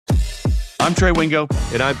I'm Trey Wingo.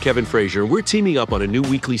 And I'm Kevin Frazier. We're teaming up on a new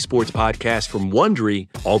weekly sports podcast from Wondery,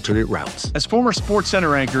 Alternate Routes. As former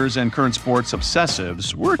SportsCenter anchors and current sports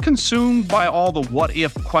obsessives, we're consumed by all the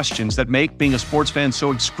what-if questions that make being a sports fan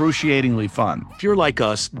so excruciatingly fun. If you're like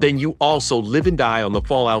us, then you also live and die on the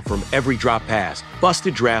fallout from every drop pass,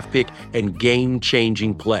 busted draft pick, and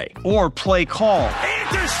game-changing play. Or play call.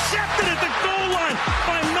 Intercepted at the goal line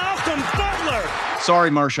by Malcolm Butler. Sorry,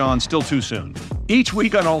 Marshawn, still too soon. Each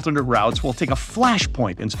week on Alternate Routes, we'll take a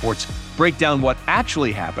flashpoint in sports, break down what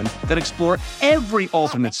actually happened, then explore every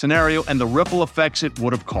alternate scenario and the ripple effects it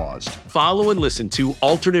would have caused. Follow and listen to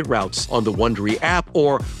Alternate Routes on the Wondery app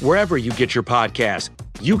or wherever you get your podcasts.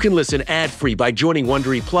 You can listen ad-free by joining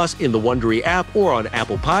Wondery Plus in the Wondery app or on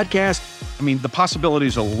Apple Podcasts. I mean, the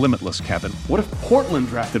possibilities are limitless, Kevin. What if Portland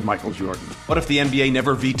drafted Michael Jordan? What if the NBA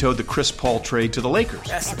never vetoed the Chris Paul trade to the Lakers?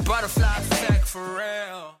 That's a butterfly effect for real.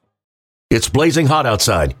 It's blazing hot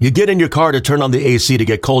outside. You get in your car to turn on the AC to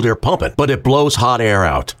get cold air pumping, but it blows hot air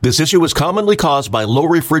out. This issue is commonly caused by low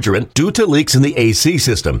refrigerant due to leaks in the AC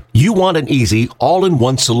system. You want an easy,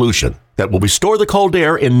 all-in-one solution that will restore the cold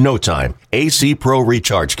air in no time. AC Pro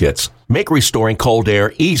Recharge Kits make restoring cold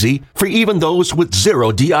air easy for even those with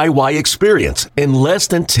zero DIY experience in less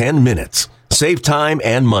than 10 minutes. Save time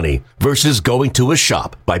and money versus going to a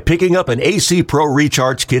shop by picking up an AC Pro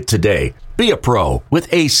Recharge Kit today. Be a pro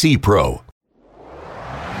with AC Pro.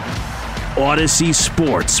 Odyssey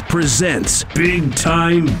Sports presents Big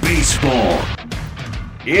Time Baseball.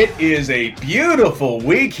 It is a beautiful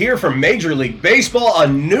week here for Major League Baseball. A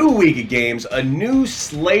new week of games, a new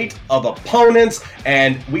slate of opponents,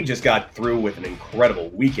 and we just got through with an incredible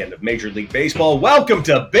weekend of Major League Baseball. Welcome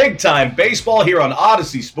to Big Time Baseball here on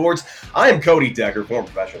Odyssey Sports. I am Cody Decker, former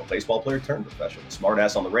professional baseball player turned professional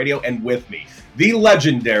smartass on the radio, and with me, the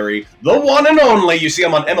legendary, the one and only. You see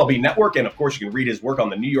him on MLB Network, and of course you can read his work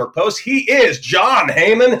on the New York Post. He is Jon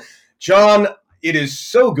Heyman. Jon, it is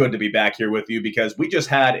so good to be back here with you because we just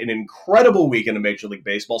had an incredible weekend of Major League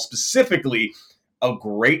Baseball, specifically a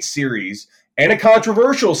great series and a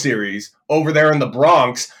controversial series over there in the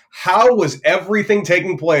Bronx. How was everything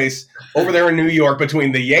taking place over there in New York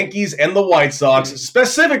between the Yankees and the White Sox,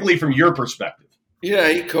 specifically from your perspective? Yeah,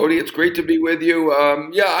 hey, Cody, it's great to be with you.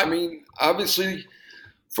 Obviously,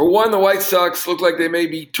 for one, the White Sox look like they may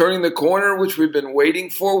be turning the corner, which we've been waiting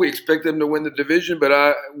for. We expect them to win the division,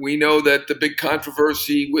 but we know that the big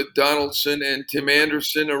controversy with Donaldson and Tim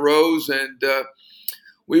Anderson arose, and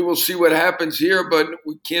we will see what happens here, but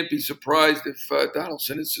we can't be surprised if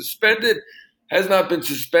Donaldson is suspended. Has not been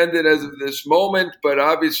suspended as of this moment, but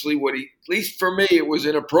obviously at least for me, it was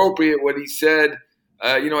inappropriate what he said.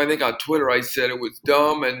 I think on Twitter I said it was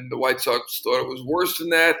dumb, and the White Sox thought it was worse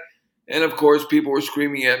than that. And, of course, people were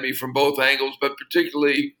screaming at me from both angles, but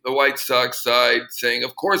particularly the White Sox side saying,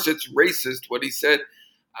 of course, it's racist what he said.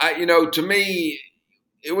 To me,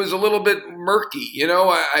 it was a little bit murky. It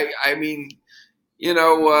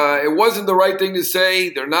wasn't the right thing to say.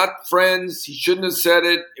 They're not friends. He shouldn't have said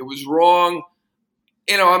it. It was wrong.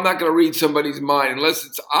 I'm not going to read somebody's mind unless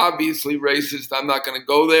it's obviously racist. I'm not going to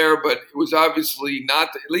go there, but it was obviously not,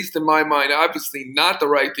 at least in my mind, obviously not the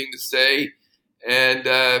right thing to say.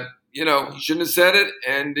 And, he shouldn't have said it,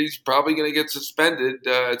 and he's probably going to get suspended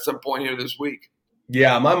at some point here this week.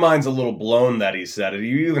 Yeah, my mind's a little blown that he said it.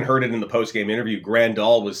 You even heard it in the post-game interview.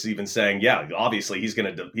 Grandal was even saying, yeah, obviously he's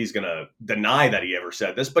going to deny that he ever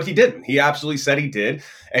said this, but he didn't. He absolutely said he did,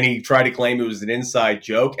 and he tried to claim it was an inside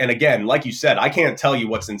joke. And again, like you said, I can't tell you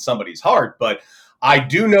what's in somebody's heart, but I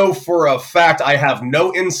do know for a fact I have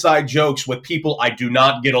no inside jokes with people I do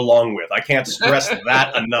not get along with. I can't stress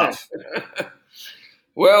that enough.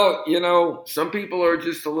 Well, some people are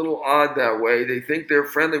just a little odd that way. They think they're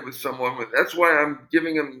friendly with someone. That's why I'm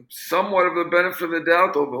giving them somewhat of the benefit of the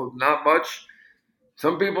doubt, although not much.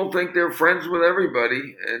 Some people think they're friends with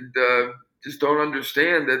everybody and just don't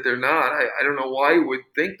understand that they're not. I don't know why you would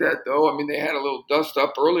think that, though. I mean, they had a little dust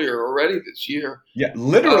up earlier already this year. Yeah,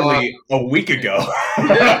 literally a week ago.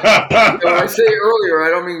 Yeah. When I say earlier, I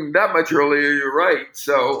don't mean that much earlier. You're right.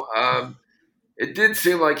 So, it did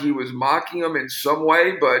seem like he was mocking him in some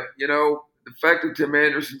way, but, the fact that Tim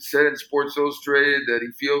Anderson said in Sports Illustrated that he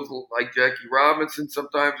feels like Jackie Robinson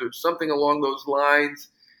sometimes or something along those lines,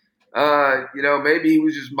 maybe he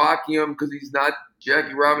was just mocking him because he's not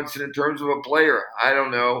Jackie Robinson in terms of a player. I don't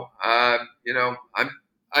know. I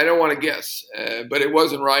don't want to guess, but it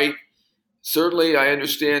wasn't right. Certainly, I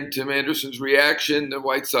understand Tim Anderson's reaction, the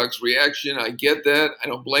White Sox reaction. I get that. I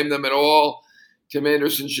don't blame them at all. Tim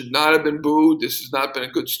Anderson should not have been booed. This has not been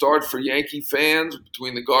a good start for Yankee fans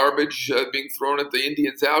between the garbage being thrown at the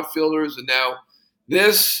Indians outfielders and now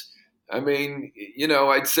this. I mean,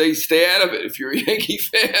 I'd say stay out of it if you're a Yankee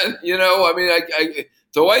fan. The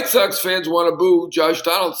White Sox fans want to boo Josh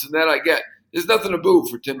Donaldson. That I get. There's nothing to boo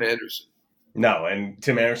for Tim Anderson. No, and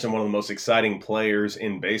Tim Anderson, one of the most exciting players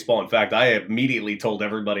in baseball. In fact, I immediately told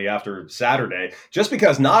everybody after Saturday, just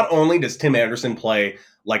because not only does Tim Anderson play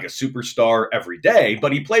like a superstar every day,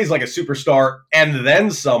 but he plays like a superstar and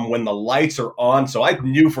then some when the lights are on. So I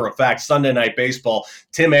knew for a fact Sunday Night Baseball,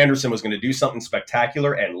 Tim Anderson was going to do something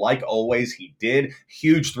spectacular. And like always, he did.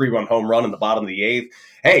 Huge 3-run home run in the bottom of the 8th.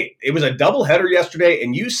 Hey, it was a doubleheader yesterday,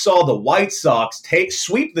 and you saw the White Sox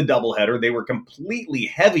sweep the doubleheader. They were completely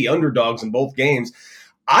heavy underdogs in both games.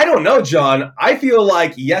 I don't know, John. I feel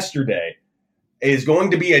like yesterday is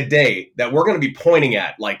going to be a day that we're going to be pointing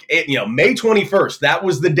at. Like, May 21st, that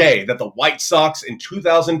was the day that the White Sox in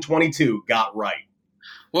 2022 got right.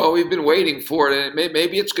 Well, we've been waiting for it, and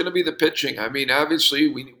maybe it's going to be the pitching. I mean, obviously,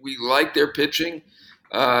 we like their pitching.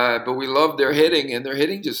 But we love their hitting, and their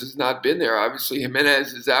hitting just has not been there. Obviously,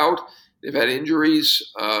 Jimenez is out. They've had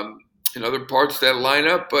injuries in other parts of that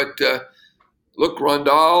lineup. But look,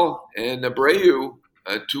 Rondal and Abreu,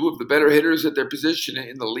 two of the better hitters at their position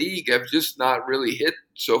in the league, have just not really hit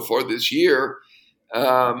so far this year.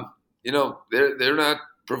 They're not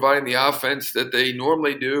providing the offense that they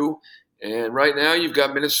normally do. And right now you've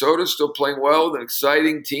got Minnesota still playing well, an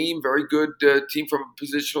exciting team, very good team from a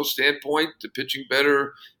positional standpoint, pitching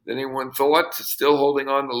better than anyone thought, still holding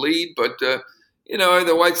on the lead. But,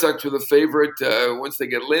 the White Sox were the favorite once they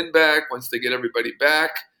get Lynn back, once they get everybody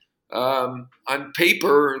back. On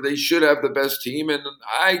paper, they should have the best team, and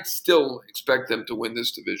I still expect them to win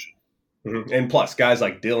this division. Mm-hmm. And plus, guys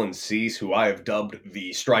like Dylan Cease, who I have dubbed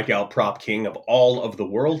the strikeout prop king of all of the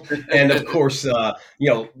world. And, of course,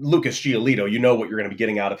 Lucas Giolito, you know what you're going to be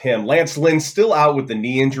getting out of him. Lance Lynn still out with the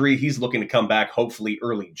knee injury. He's looking to come back hopefully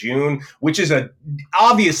early June, which is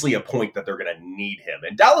obviously a point that they're going to need him.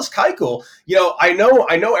 And Dallas Keuchel, I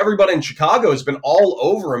know everybody in Chicago has been all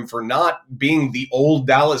over him for not being the old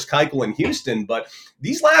Dallas Keuchel in Houston, but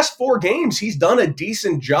these last 4 games, he's done a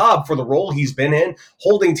decent job for the role he's been in,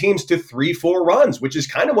 holding teams to 3-4 runs, which is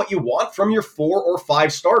kind of what you want from your 4 or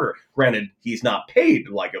 5 starter. Granted, he's not paid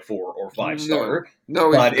like a 4 or 5 starter,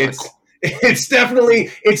 but it's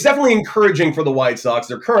definitely encouraging for the White Sox.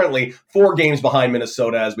 They're currently 4 games behind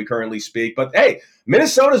Minnesota as we currently speak. But hey,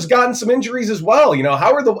 Minnesota's gotten some injuries as well.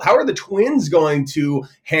 How are the Twins going to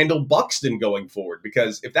handle Buxton going forward?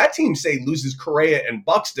 Because if that team, say, loses Correa and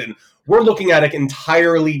Buxton, we're looking at an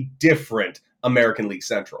entirely different American League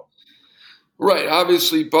Central. Right.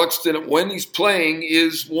 Obviously, Buxton, when he's playing,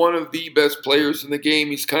 is one of the best players in the game.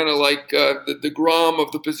 He's kind of like the DeGrom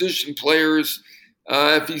of the position players.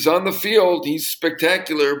 If he's on the field, he's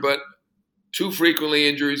spectacular, but too frequently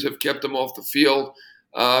injuries have kept him off the field.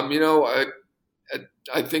 I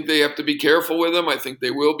think they have to be careful with him. I think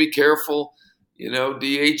they will be careful.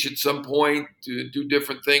 DH at some point, to do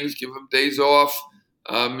different things, give him days off.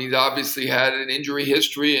 He's obviously had an injury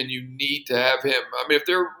history, and you need to have him. I mean, if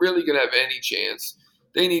they're really going to have any chance,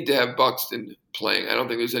 they need to have Buxton playing. I don't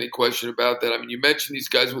think there's any question about that. I mean, you mentioned these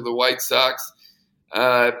guys with the White Sox.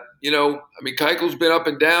 Keuchel's been up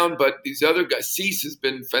and down, but these other guys, Cease has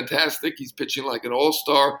been fantastic. He's pitching like an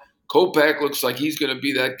all-star. Kopech looks like he's going to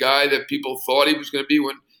be that guy that people thought he was going to be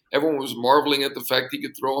when everyone was marveling at the fact he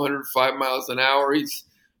could throw 105 miles an hour. He's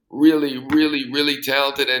really, really, really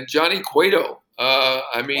talented. And Johnny Cueto.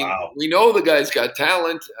 Wow. We know the guy's got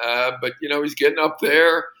talent, but, he's getting up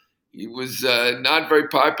there. He was not very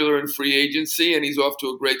popular in free agency, and he's off to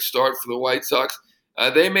a great start for the White Sox.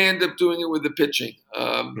 They may end up doing it with the pitching.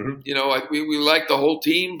 We like the whole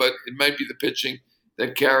team, but it might be the pitching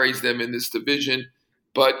that carries them in this division.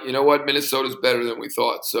 But you know what? Minnesota's better than we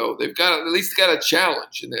thought. So they've got at least got a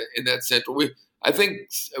challenge in that Central. I think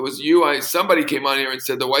it was somebody came on here and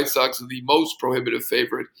said the White Sox are the most prohibitive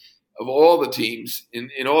favorite of all the teams in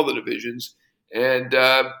all the divisions. And,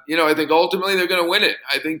 I think ultimately they're going to win it.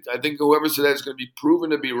 I think whoever said that is going to be proven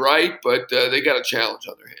to be right, but they got a challenge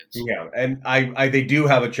on their hands. Yeah, and they do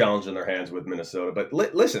have a challenge on their hands with Minnesota. But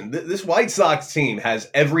listen, this White Sox team has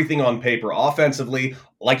everything on paper offensively,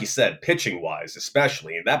 like you said, pitching-wise,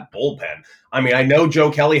 especially. That bullpen. I mean, I know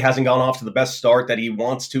Joe Kelly hasn't gone off to the best start that he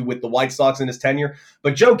wants to with the White Sox in his tenure,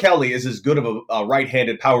 but Joe Kelly is as good of a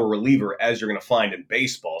right-handed power reliever as you're going to find in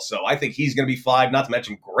baseball. So I think he's going to be fine, not to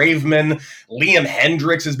mention Graveman. Liam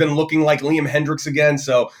Hendricks has been looking like Liam Hendricks again.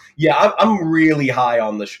 So, yeah, I'm really high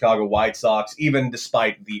on the Chicago White Sox, even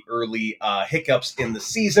despite the early hiccups in the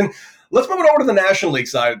season. Let's move it over to the National League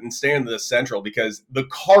side and stay in the Central, because the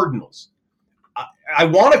Cardinals, I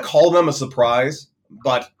want to call them a surprise,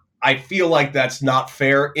 but I feel like that's not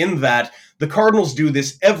fair in that The Cardinals do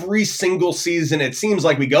this every single season. It seems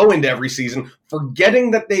like we go into every season forgetting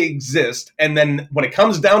that they exist, and then when it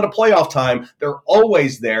comes down to playoff time, they're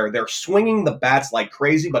always there. They're swinging the bats like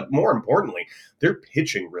crazy, but more importantly, they're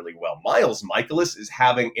pitching really well. Miles Mikolas is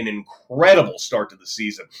having an incredible start to the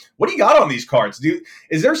season. What do you got on these Cards?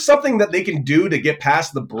 Is there something that they can do to get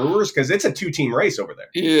past the Brewers? Because it's a two-team race over there.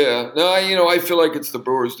 Yeah. No, I feel like it's the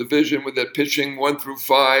Brewers division with that pitching 1 through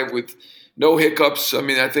 5 with no hiccups. I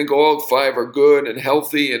mean, I think all 5 are good and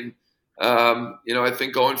healthy. And, I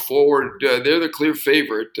think going forward, they're the clear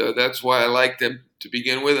favorite. That's why I like them to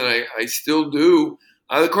begin with, and I still do.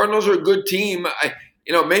 The Cardinals are a good team.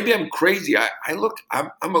 Maybe I'm crazy.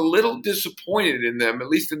 I'm a little disappointed in them, at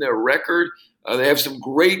least in their record. They have some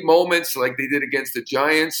great moments like they did against the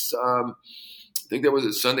Giants. I think that was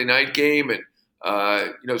a Sunday night game. And,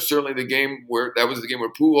 certainly the game where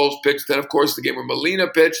Pujols pitched. Then, of course, the game where Molina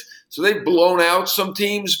pitched. So they've blown out some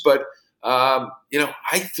teams. But, I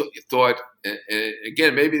thought,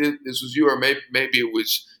 again, maybe this was you or maybe it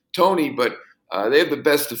was Tony, but they have the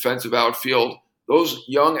best defensive outfield. Those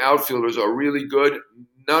young outfielders are really good.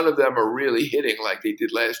 None of them are really hitting like they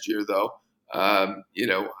did last year, though.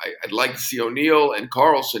 I'd like to see O'Neill and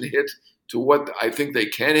Carlson hit to what I think they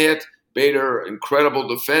can hit. Bader, incredible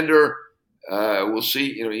defender. We'll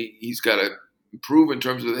see. He's got to improve in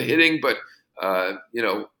terms of the hitting. But,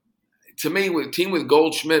 to me, with a team with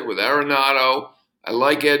Goldschmidt, with Arenado, I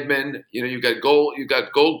like Edman. You've got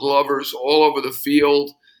Gold Glovers all over the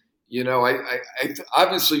field. I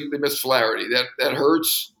obviously they missed Flaherty. That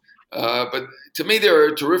hurts. But to me, they're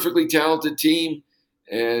a terrifically talented team.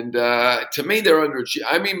 And to me, they're underachieved.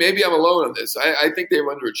 I mean, maybe I'm alone on this. I think they've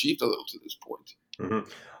underachieved a little to this point. Mm-hmm.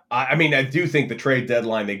 I do think the trade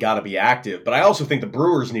deadline, they got to be active, but I also think the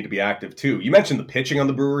Brewers need to be active too. You mentioned the pitching on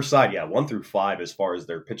the Brewers side. Yeah, 1 through 5 as far as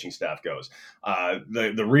their pitching staff goes.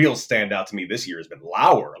 The real standout to me this year has been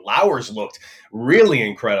Lauer. Lauer's looked really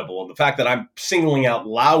incredible. And the fact that I'm singling out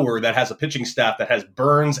Lauer that has a pitching staff that has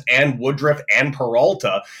Burns and Woodruff and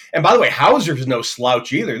Peralta. And by the way, Hauser's no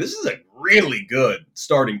slouch either. This is a really good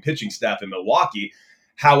starting pitching staff in Milwaukee.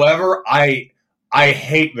 However, I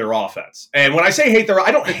hate their offense. And when I say hate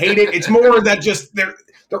I don't hate it. It's more that just their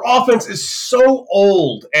offense is so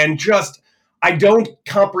old and just I don't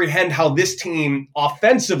comprehend how this team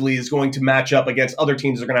offensively is going to match up against other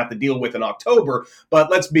teams they're going to have to deal with in October.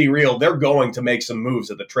 But let's be real, they're going to make some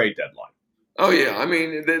moves at the trade deadline. Oh, yeah. I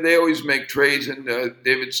mean, they always make trades, and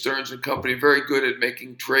David Stearns and company very good at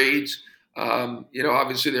making trades.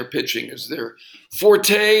 Obviously their pitching is their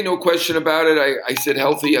forte, no question about it. I said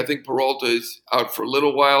healthy. I think Peralta is out for a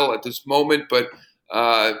little while at this moment, but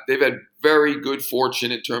they've had very good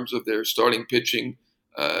fortune in terms of their starting pitching.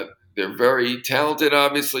 They're very talented,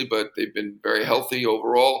 obviously, but they've been very healthy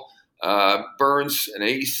overall. Burns, an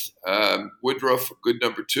ace. Woodruff, good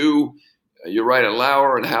number 2. You're right, and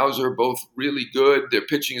Lauer and Hauser, both really good. Their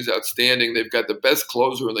pitching is outstanding. They've got the best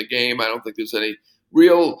closer in the game. I don't think there's any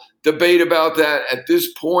real debate about that at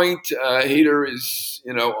this point. Hader is,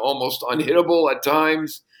 almost unhittable at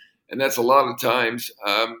times, and that's a lot of times.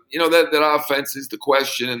 That offense is the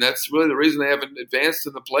question, and that's really the reason they haven't advanced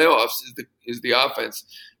in the playoffs is the offense.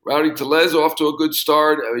 Rowdy Tellez off to a good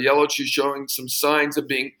start. Yelich is showing some signs of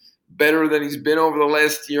being better than he's been over the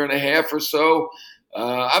last year and a half or so.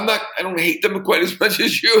 I don't hate them quite as much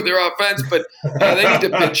as you, their offense, but they need to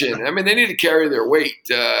pitch in. I mean, they need to carry their weight.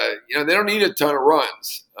 They don't need a ton of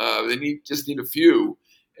runs. They just need a few.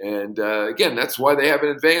 And again, that's why they haven't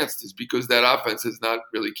advanced, is because that offense has not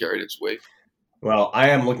really carried its weight. Well, I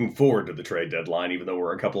am looking forward to the trade deadline, even though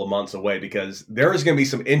we're a couple of months away, because there's going to be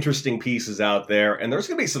some interesting pieces out there, and there's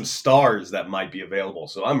going to be some stars that might be available.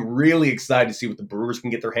 So I'm really excited to see what the Brewers can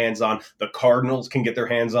get their hands on, the Cardinals can get their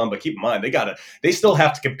hands on. But keep in mind, they still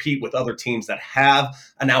have to compete with other teams that have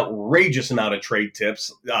an outrageous amount of trade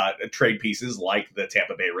pieces, like the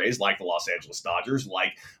Tampa Bay Rays, like the Los Angeles Dodgers,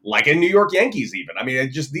 like in New York Yankees even. I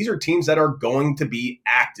mean, these are teams that are going to be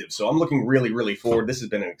active. So I'm looking really, really forward. This has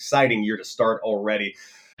been an exciting year to start already.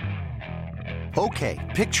 Okay,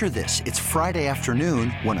 picture this. It's Friday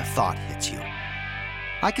afternoon when a thought hits you.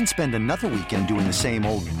 I can spend another weekend doing the same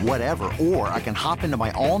old whatever, or I can hop into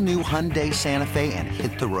my all-new Hyundai Santa Fe and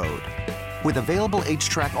hit the road. With available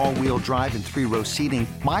H-Track all-wheel drive and 3-row seating,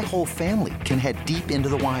 my whole family can head deep into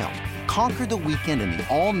the wild. Conquer the weekend in the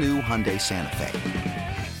all-new Hyundai Santa Fe.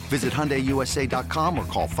 Visit HyundaiUSA.com or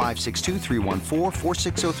call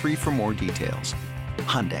 562-314-4603 for more details.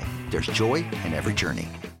 Hyundai, there's joy in every journey.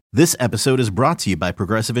 This episode is brought to you by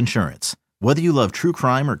Progressive Insurance. Whether you love true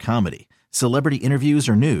crime or comedy, celebrity interviews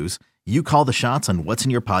or news, you call the shots on what's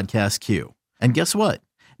in your podcast queue. And guess what?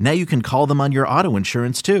 Now you can call them on your auto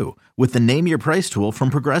insurance too with the Name Your Price tool from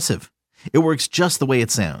Progressive. It works just the way it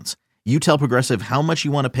sounds. You tell Progressive how much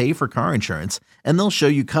you want to pay for car insurance, and they'll show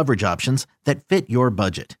you coverage options that fit your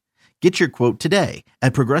budget. Get your quote today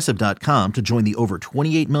at Progressive.com to join the over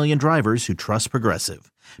 28 million drivers who trust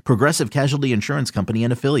Progressive. Progressive Casualty Insurance Company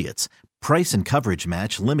and Affiliates. Price and coverage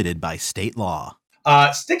match limited by state law.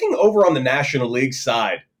 Sticking over on the National League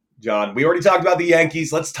side, John, we already talked about the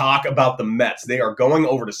Yankees. Let's talk about the Mets. They are going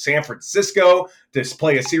over to San Francisco to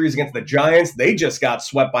play a series against the Giants. They just got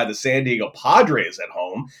swept by the San Diego Padres at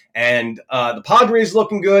home. And the Padres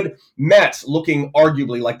looking good. Mets looking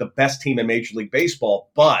arguably like the best team in Major League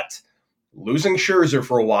Baseball, but losing Scherzer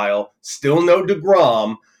for a while, still no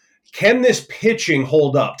DeGrom. Can this pitching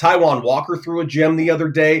hold up? Taijuan Walker threw a gem the other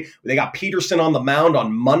day. They got Peterson on the mound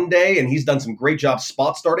on Monday, and he's done some great jobs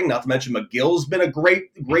spot starting. Not to mention McGill's been a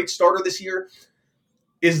great starter this year.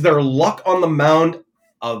 Is their luck on the mound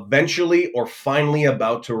eventually or finally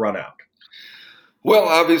about to run out? Well,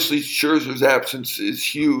 obviously, Scherzer's absence is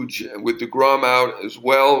huge. And with DeGrom out as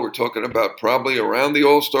well, we're talking about probably around the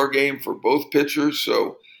All-Star game for both pitchers.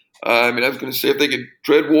 So, I was going to say if they could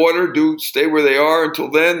tread water, stay where they are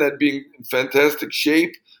until then, that'd be in fantastic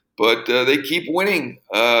shape. But they keep winning.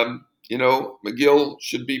 McGill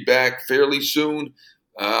should be back fairly soon.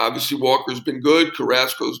 Obviously, Walker's been good.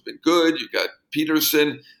 Carrasco's been good. You got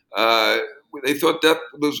Peterson. They thought depth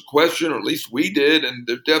was a question, or at least we did, and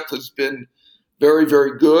their depth has been very,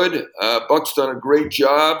 very good. Buck's done a great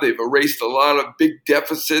job. They've erased a lot of big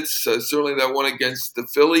deficits. Certainly that one against the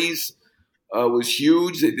Phillies was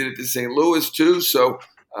huge. They did it to St. Louis too. So,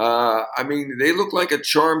 they look like a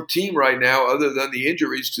charmed team right now, other than the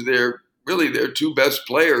injuries to their two best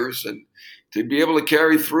players. And to be able to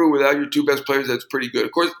carry through without your two best players, that's pretty good.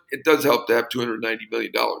 Of course, it does help to have $290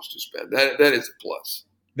 million to spend. That is a plus.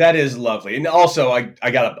 That is lovely. And also,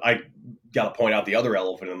 I gotta point out the other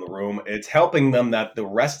elephant in the room. It's helping them that the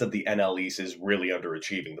rest of the NL East is really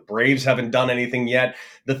underachieving. The Braves haven't done anything yet.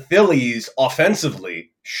 The Phillies, offensively,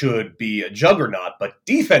 should be a juggernaut, but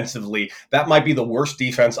defensively, that might be the worst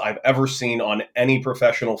defense I've ever seen on any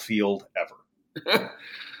professional field ever.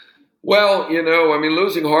 Well,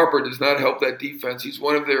 losing Harper does not help that defense. He's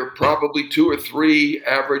one of their probably two or three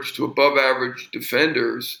average to above average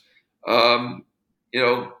defenders.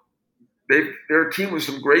 They're a team with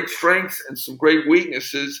some great strengths and some great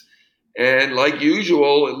weaknesses. And like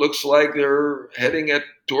usual, it looks like they're heading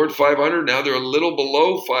toward 500 now. They're a little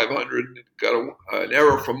below 500. Got an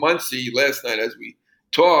error from Muncy last night as we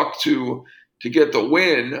talked to get the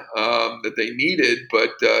win that they needed.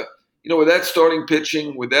 But, with that starting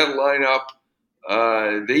pitching, with that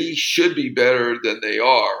lineup, they should be better than they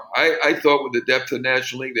are. I thought with the depth of the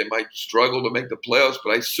National League, they might struggle to make the playoffs,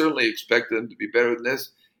 but I certainly expect them to be better than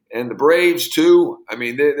this. And the Braves, too,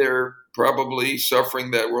 they're probably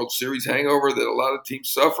suffering that World Series hangover that a lot of teams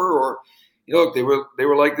suffer. Or, they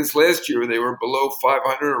were like this last year. They were below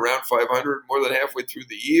 500, around 500, more than halfway through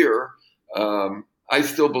the year. I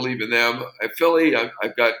still believe in them. At Philly,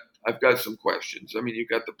 I've got some questions. You've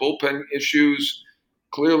got the bullpen issues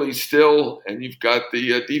clearly still, and you've got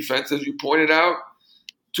the defense, as you pointed out.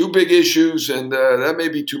 Two big issues, and that may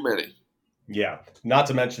be too many. Yeah, not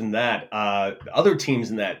to mention that other teams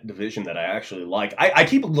in that division that I actually like. I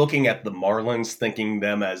keep looking at the Marlins, thinking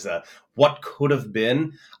them as what could have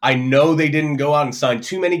been. I know they didn't go out and sign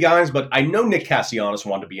too many guys, but I know Nick Castellanos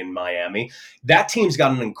wanted to be in Miami. That team's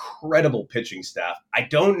got an incredible pitching staff. I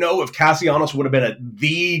don't know if Castellanos would have been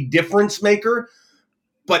the difference maker,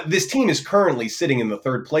 but this team is currently sitting in the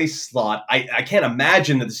third place slot. I can't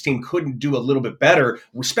imagine that this team couldn't do a little bit better,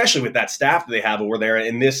 especially with that staff that they have over there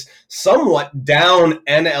in this somewhat down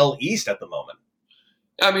NL East at the moment.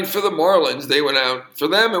 For the Marlins, they went out. For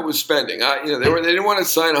them, it was spending. They didn't want to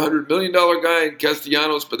sign a $100 million guy in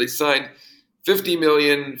Castellanos, but they signed $50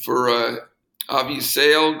 million for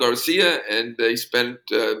Avisail Garcia, and they spent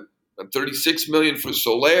 $36 million for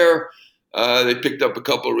Soler. They picked up a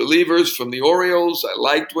couple of relievers from the Orioles. I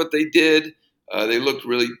liked what they did. They looked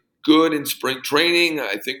really good in spring training.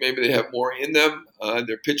 I think maybe they have more in them.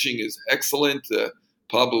 Their pitching is excellent.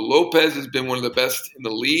 Pablo Lopez has been one of the best in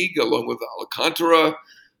the league, along with Alcantara.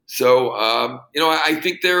 So, I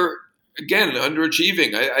think they're, again,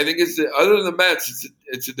 underachieving. I think other than the Mets,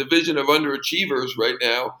 it's a division of underachievers right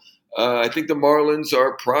now. I think the Marlins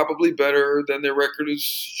are probably better than their record has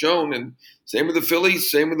shown, and same with the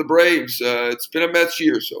Phillies, same with the Braves. It's been a Mets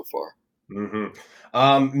year so far.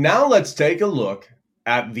 Mm-hmm. Now let's take a look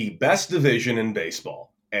at the best division in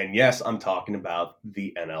baseball. And yes, I'm talking about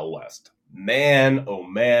the NL West. Man, oh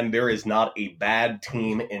man, there is not a bad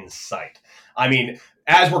team in sight.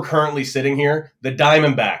 as we're currently sitting here, the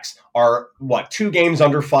Diamondbacks are, 2 games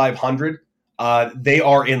under 500? They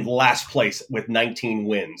are in last place with 19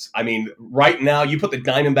 wins. I mean, right now, you put the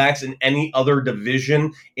Diamondbacks in any other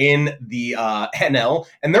division in the NL,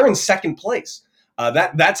 and they're in second place.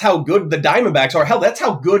 That's how good the Diamondbacks are. Hell, that's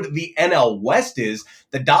how good the NL West is.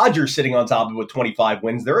 The Dodgers sitting on top of it with 25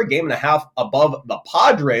 wins. They're a game and a half above the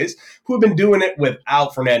Padres, who have been doing it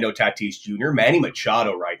without Fernando Tatis Jr. Manny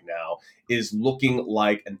Machado right now is looking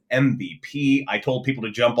like an MVP. I told people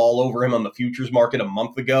to jump all over him on the futures market a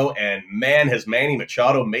month ago, and man, has Manny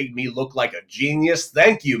Machado made me look like a genius.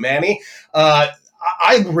 Thank you, Manny. I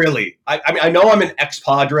mean, I know I'm an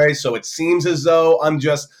ex-Padre, so it seems as though I'm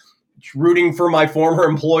just rooting for my former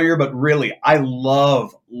employer, but really, I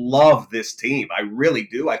love this team. I really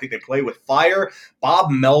do. I think they play with fire.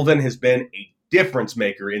 Bob Melvin has been a difference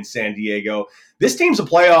maker in San Diego. This team's a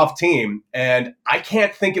playoff team, and I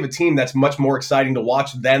can't think of a team that's much more exciting to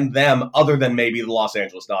watch than them, other than maybe the Los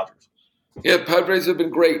Angeles Dodgers. Yeah, Padres have been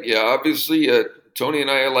great. Yeah, obviously, Tony and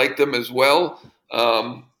I like them as well.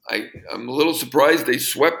 I'm a little surprised they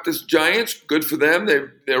swept the Giants. Good for them.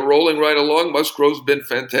 They're rolling right along. Musgrove's been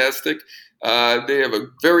fantastic. They have a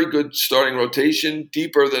very good starting rotation,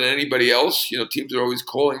 deeper than anybody else. You know, teams are always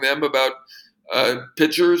calling them about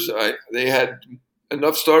pitchers. They had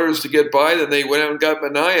enough starters to get by. Then they went out and got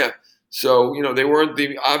Manaea. So, you know, they weren't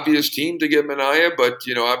the obvious team to get Manaea, but,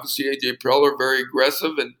 you know, obviously A.J. Preller very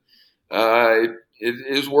aggressive, and it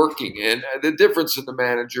is working. And the difference in the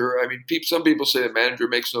manager, I mean, some people say the manager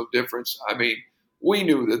makes no difference. I mean, we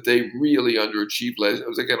knew that they really underachieved last. It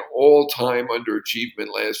was like an all-time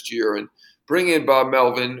underachievement last year. And bringing in Bob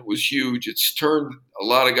Melvin was huge. It's turned a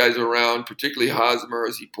lot of guys around, particularly Hosmer,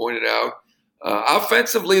 as he pointed out.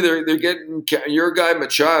 Offensively, they're getting your guy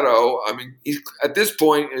Machado. I mean, he's at this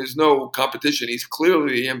point, there's no competition. He's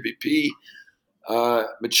clearly the MVP.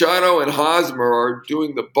 Machado and Hosmer are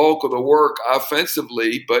doing the bulk of the work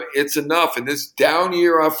offensively, but it's enough. In this down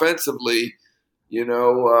year offensively, you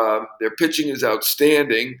know, their pitching is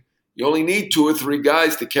outstanding. You only need 2 or 3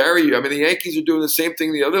 guys to carry you. I mean, the Yankees are doing the same thing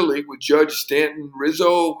in the other league with Judge, Stanton,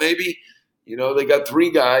 Rizzo, maybe. You know, they got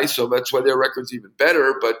 3 guys, so that's why their record's even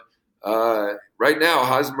better. But right now,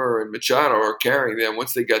 Hosmer and Machado are carrying them.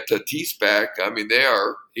 Once they got Tatis back, I mean, they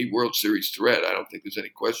are a World Series threat. I don't think there's any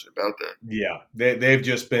question about that. Yeah, they've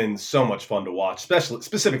just been so much fun to watch,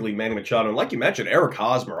 specifically Manny Machado. And like you mentioned, Eric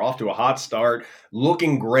Hosmer off to a hot start,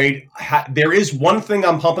 looking great. There is one thing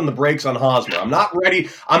I'm pumping the brakes on Hosmer. I'm not ready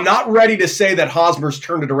to say that Hosmer's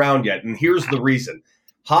turned it around yet, and here's the reason.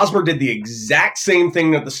 Hosmer did the exact same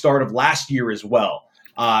thing at the start of last year as well.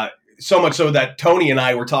 So much so that Tony and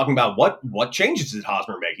I were talking about what changes did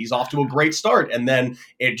Hosmer make? He's off to a great start, and then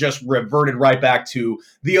it just reverted right back to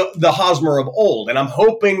the Hosmer of old. And I'm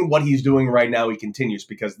hoping what he's doing right now he continues,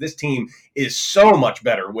 because this team is so much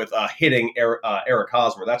better with hitting Eric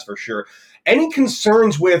Hosmer. That's for sure. Any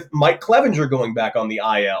concerns with Mike Clevinger going back on the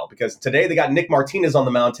IL? Because today they got Nick Martinez on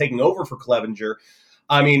the mound taking over for Clevinger.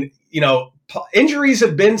 I mean, you know, injuries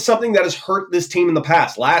have been something that has hurt this team in the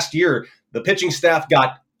past. Last year, the pitching staff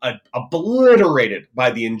got obliterated by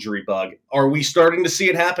the injury bug. Are we starting to see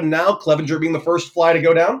it happen now? Clevinger being the first fly to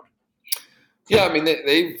go down? Yeah, I mean,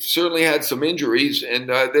 they've certainly had some injuries, and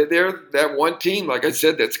they're that one team, like I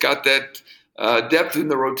said, that's got that depth in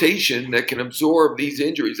the rotation that can absorb these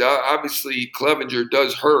injuries. Obviously, Clevinger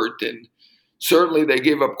does hurt, and certainly they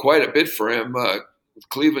gave up quite a bit for him. With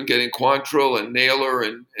Cleveland getting Quantrill and Naylor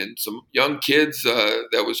and some young kids,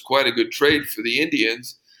 that was quite a good trade for the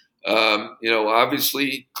Indians. You know,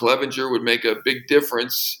 obviously Clevinger would make a big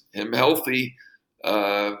difference, him healthy,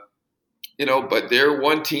 you know, but they're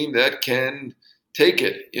one team that can take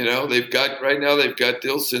it. You know, they've got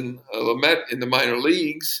Dilson Lamet in the minor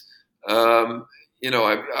leagues. You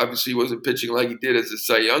know, obviously wasn't pitching like he did as a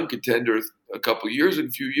Cy Young contender a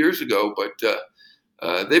few years ago,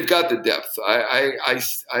 but they've got the depth.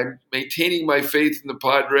 I'm maintaining my faith in the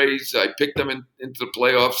Padres. I picked them into the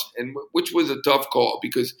playoffs, which was a tough call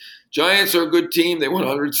because Giants are a good team. They won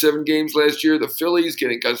 107 games last year. The Phillies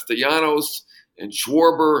getting Castellanos and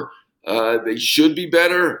Schwarber, they should be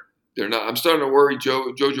better. They're not. I'm starting to worry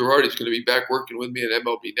Joe Girardi is going to be back working with me at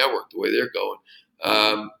MLB Network the way they're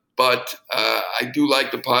going. But I do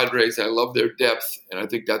like the Padres. I love their depth, and I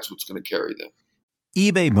think that's what's going to carry them.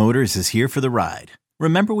 eBay Motors is here for the ride.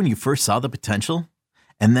 Remember when you first saw the potential?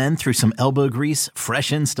 And then through some elbow grease,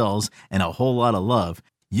 fresh installs, and a whole lot of love,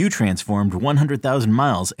 you transformed 100,000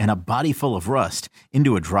 miles and a body full of rust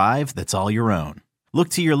into a drive that's all your own. Look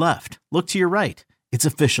to your left. Look to your right. It's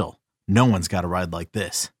official. No one's got a ride like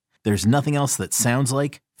this. There's nothing else that sounds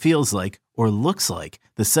like, feels like, or looks like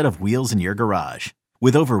the set of wheels in your garage.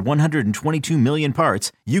 With over 122 million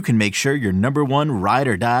parts, you can make sure your number one ride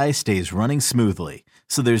or die stays running smoothly,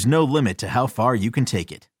 so there's no limit to how far you can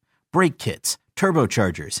take it. Brake kits,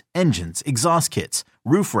 turbochargers, engines, exhaust kits,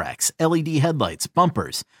 roof racks, LED headlights,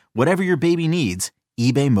 bumpers, whatever your baby needs,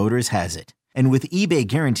 eBay Motors has it. And with eBay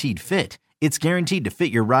Guaranteed Fit, it's guaranteed to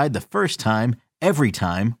fit your ride the first time, every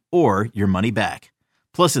time, or your money back.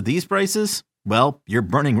 Plus, at these prices, well, you're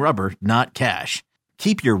burning rubber, not cash.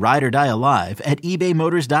 Keep your ride or die alive at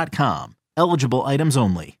ebaymotors.com. Eligible items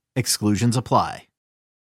only. Exclusions apply.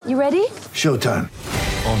 You ready? Showtime.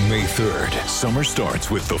 On May 3rd, summer starts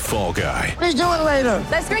with The Fall Guy. Let's do it later.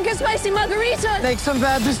 Let's drink a spicy margarita. Make some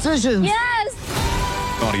bad decisions. Yes.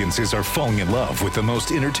 Audiences are falling in love with the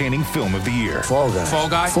most entertaining film of the year. Fall Guy. Fall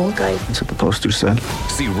Guy? Fall Guy. That's what the poster said.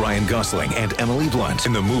 See Ryan Gosling and Emily Blunt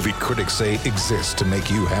in the movie critics say exists to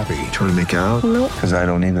make you happy. Trying to make it out? Nope. Because I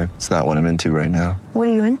don't either. It's not what I'm into right now. What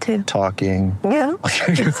are you into? Talking. Yeah.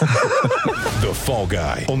 The Fall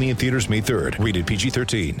Guy. Only in theaters May 3rd. Rated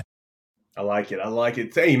PG-13. I like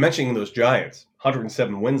it. Hey, you mentioning those Giants,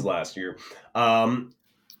 107 wins last year.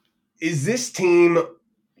 Is this team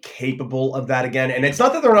capable of that again? And it's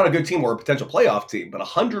not that they're not a good team or a potential playoff team, but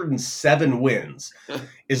 107 wins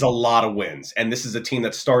is a lot of wins. And this is a team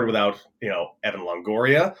that started without, Evan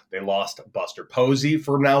Longoria. They lost Buster Posey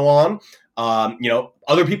from now on.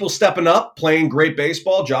 Other people stepping up, playing great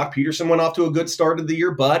baseball. Jock Peterson went off to a good start of the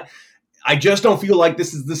year, but I just don't feel like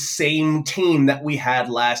this is the same team that we had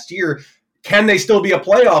last year. Can they still be a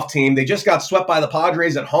playoff team? They just got swept by the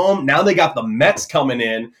Padres at home. Now they got the Mets coming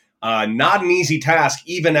in. Not an easy task,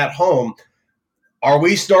 even at home. Are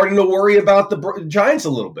we starting to worry about the Giants a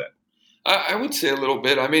little bit? I would say a little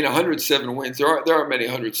bit. I mean, 107 wins. There aren't many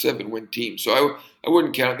 107-win teams, so I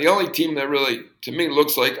wouldn't count. The only team that really, to me,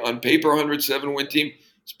 looks like on paper 107-win team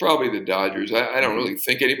is probably the Dodgers. I don't really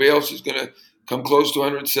think anybody else is going to come close to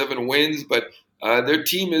 107 wins, but their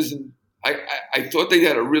team isn't. I thought they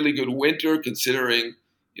had a really good winter considering,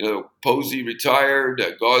 Posey retired,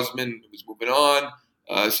 Gausman was moving on.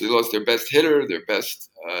 So they lost their best hitter, their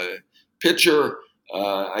best pitcher.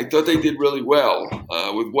 I thought they did really well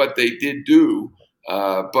with what they did do.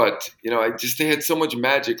 But they had so much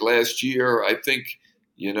magic last year. I think,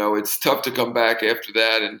 it's tough to come back after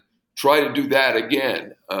that and try to do that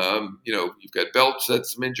again. You've got Belts had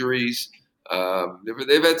some injuries.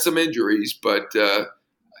 They've had some injuries, but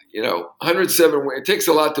 107 win. It takes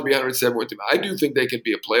a lot to be 107 win team. I do think they can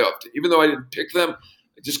be a playoff team, even though I didn't pick them.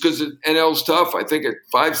 Just because NL's tough. I think at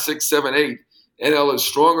 5, 6, 7, 8, NL is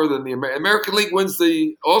stronger than the American League wins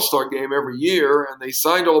the All-Star game every year, and they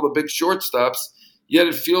signed all the big shortstops. Yet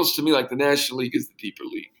it feels to me like the National League is the deeper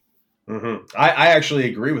league. Mm-hmm. I actually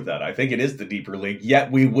agree with that. I think it is the deeper league.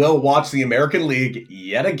 Yet we will watch the American League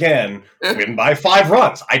yet again win by 5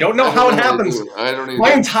 runs. I don't know how it happens. I don't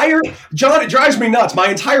either. John, it drives me nuts. My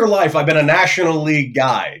entire life, I've been a National League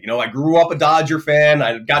guy. I grew up a Dodger fan.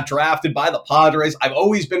 I got drafted by the Padres. I've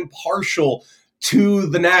always been partial to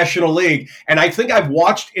the National League. And I think I've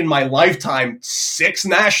watched in my lifetime 6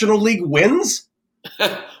 National League wins.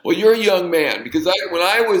 Well, you're a young man because when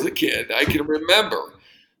I was a kid, I can remember.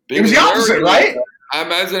 It was the opposite, right?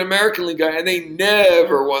 I was an American League guy, and they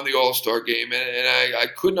never won the All-Star game, and I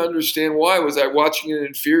couldn't understand why. Was I watching an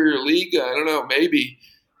inferior league? I don't know, maybe.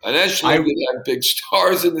 National League had big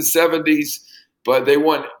stars in the 70s, but they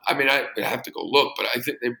won. I mean, I have to go look, but I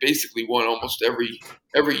think they basically won almost every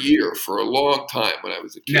year for a long time when I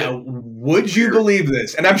was a kid. Now, would you believe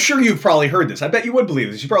this? And I'm sure you've probably heard this. I bet you would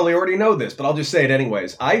believe this. You probably already know this, but I'll just say it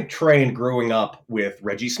anyways. I trained growing up with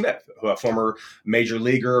Reggie Smith, a former major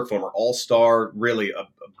leaguer, former all-star, really a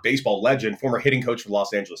baseball legend, former hitting coach for the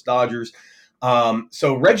Los Angeles Dodgers.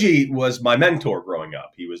 So Reggie was my mentor growing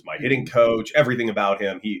up. He was my hitting coach, everything about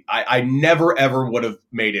him. I never, ever would have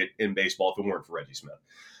made it in baseball if it weren't for Reggie Smith.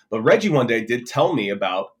 But Reggie one day did tell me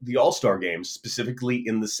about the All-Star games, specifically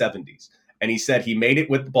in the 70s. And he said he made it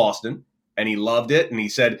with Boston and he loved it. And he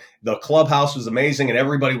said the clubhouse was amazing and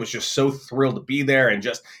everybody was just so thrilled to be there. And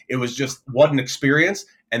it was just what an experience.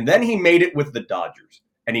 And then he made it with the Dodgers.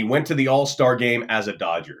 And he went to the All-Star game as a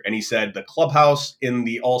Dodger. And he said the clubhouse in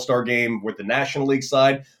the All-Star game with the National League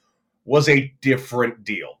side was a different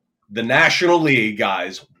deal. The National League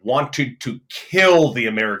guys wanted to kill the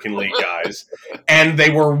American League guys, and they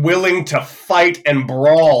were willing to fight and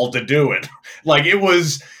brawl to do it. Like, it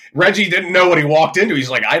was Reggie didn't know what he walked into. He's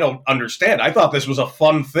like, I don't understand. I thought this was a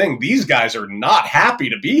fun thing. These guys are not happy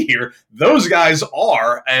to be here. Those guys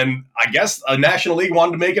are. And I guess a National League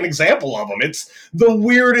wanted to make an example of them. It's the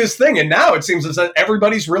weirdest thing. And now it seems as if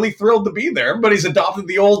everybody's really thrilled to be there. Everybody's adopted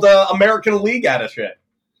the old American League attitude.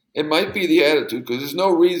 It might be the attitude, because there's no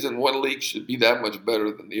reason one league should be that much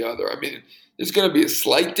better than the other. I mean, there's going to be a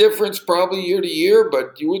slight difference probably year to year,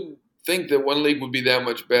 but you wouldn't think that one league would be that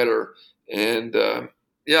much better. And,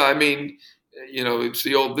 I mean, it's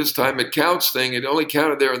the old "this time it counts" thing. It only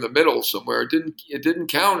counted there in the middle somewhere. It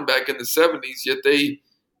didn't count back in the 70s, yet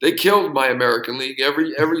they killed my American League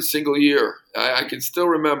every single year. I can still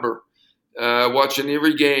remember watching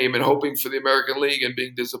every game and hoping for the American League and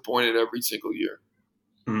being disappointed every single year.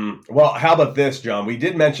 Well, how about this, John? We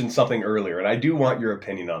did mention something earlier, and I do want your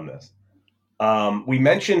opinion on this. We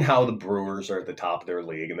mentioned how the Brewers are at the top of their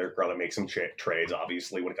league, and they're going to make some trades.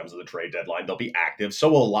 Obviously, when it comes to the trade deadline, they'll be active. So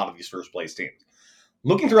will a lot of these first-place teams.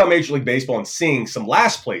 Looking throughout Major League Baseball and seeing some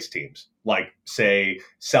last-place teams, like, say,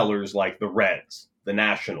 sellers like the Reds, the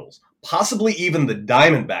Nationals, possibly even the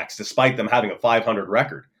Diamondbacks, despite them having a .500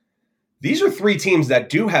 record. These are three teams that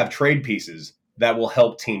do have trade pieces that will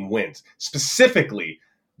help team wins. Specifically,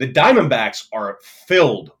 the Diamondbacks are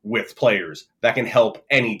filled with players that can help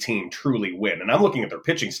any team truly win. And I'm looking at their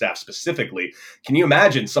pitching staff specifically. Can you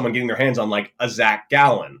imagine someone getting their hands on like a Zach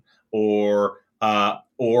Gallen or a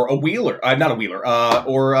Wheeler? Not a Wheeler.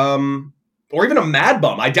 Or even a Mad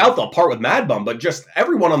Bum. I doubt they'll part with Mad Bum, but just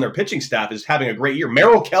everyone on their pitching staff is having a great year.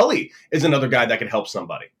 Merrill Kelly is another guy that can help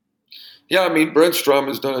somebody. Yeah, I mean, Brent Strom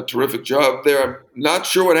has done a terrific job there. I'm not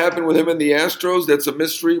sure what happened with him in the Astros. That's a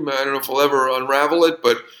mystery. I don't know if we'll ever unravel it,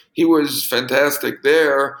 but he was fantastic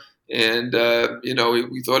there. And,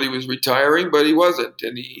 we thought he was retiring, but he wasn't.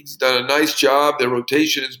 And he's done a nice job. Their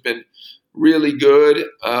rotation has been really good.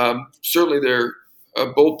 Certainly their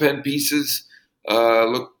bullpen pieces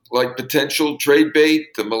look like potential trade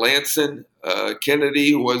bait. The Melanson,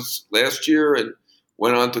 Kennedy, who was last year and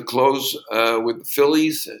went on to close with the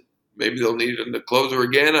Phillies. Maybe they'll need a closer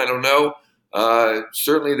again. I don't know.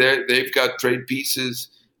 Certainly they've got trade pieces.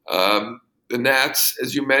 The Nats,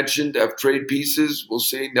 as you mentioned, have trade pieces. We'll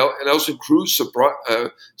see. Nelson Cruz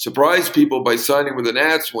surprised people by signing with the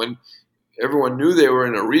Nats when everyone knew they were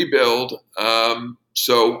in a rebuild.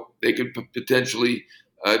 So they could potentially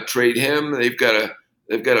trade him. They've got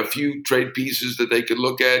a few trade pieces that they could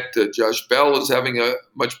look at. Josh Bell is having a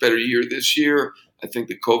much better year this year. I think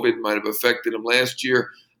the COVID might have affected him last year.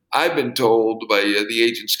 I've been told by the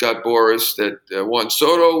agent Scott Boras that Juan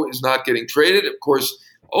Soto is not getting traded. Of course,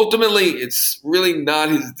 ultimately, it's really not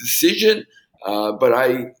his decision, but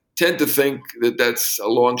I tend to think that that's a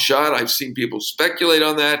long shot. I've seen people speculate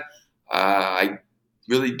on that. I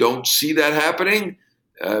really don't see that happening.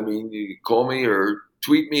 I mean, you can call me or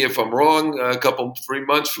tweet me if I'm wrong 3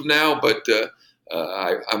 months from now, but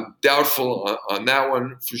I'm doubtful on that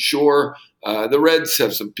one for sure. The Reds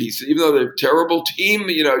have some pieces. Even though they're a terrible team,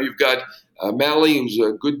 you've got Malley, who's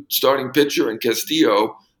a good starting pitcher, and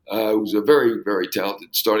Castillo, who's a very, very talented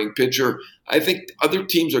starting pitcher. I think other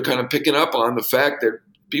teams are kind of picking up on the fact that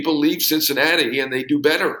people leave Cincinnati and they do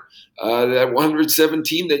better. That 107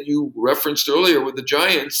 team that you referenced earlier with the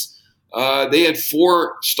Giants, they had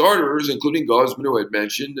 4 starters, including Gausman, who I had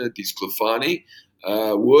mentioned, DeSclafani,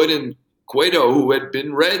 Wood, and Cueto, who had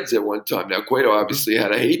been Reds at one time. Now, Cueto obviously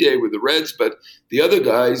had a heyday with the Reds, but the other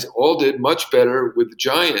guys all did much better with the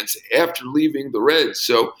Giants after leaving the Reds.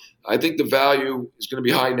 So I think the value is going to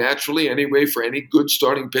be high naturally anyway for any good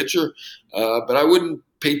starting pitcher. But I wouldn't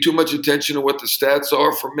pay too much attention to what the stats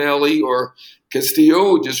are for Malley or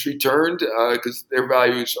Castillo, who just returned, because their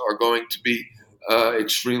values are going to be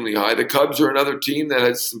extremely high. The Cubs are another team that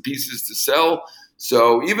has some pieces to sell.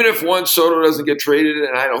 So even if Juan Soto doesn't get traded,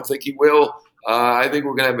 and I don't think he will, I think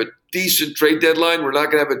we're going to have a decent trade deadline. We're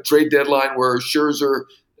not going to have a trade deadline where Scherzer,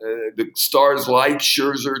 the stars like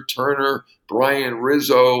Scherzer, Turner, Bryant,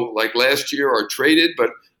 Rizzo, like last year, are traded,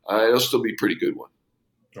 but it'll still be a pretty good one.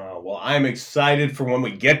 Well, I'm excited for when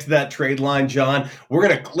we get to that trade line, John. We're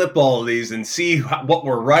going to clip all of these and see what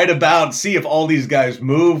we're right about, see if all these guys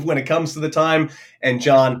move when it comes to the time. And,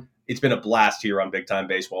 John, it's been a blast here on Big Time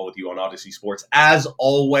Baseball with you on Odyssey Sports. As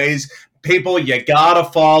always, people, you got to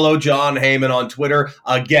follow Jon Heyman on Twitter.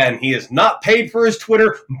 Again, he is not paid for his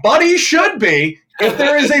Twitter, but he should be. If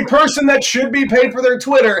there is a person that should be paid for their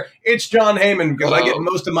Twitter, it's Jon Heyman, because I get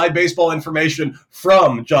most of my baseball information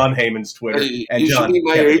from Jon Heyman's Twitter. Hey, and you should be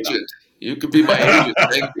my agent. You could be my agent.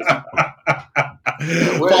 Thank you.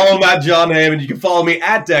 Follow him at Jon Heyman. You can follow me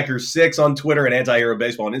at Decker6 on Twitter and Anti-Hero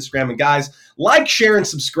Baseball on Instagram. And guys, like, share, and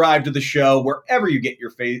subscribe to the show wherever you get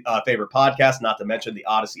your favorite podcast, not to mention the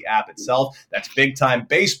Odyssey app itself. That's Big Time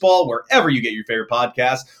Baseball, wherever you get your favorite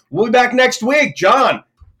podcast. We'll be back next week. John,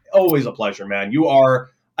 always a pleasure, man. You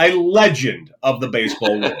are a legend of the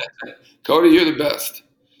baseball world. Cody, you're the best.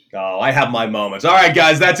 Oh, I have my moments. All right,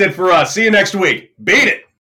 guys, that's it for us. See you next week. Beat it.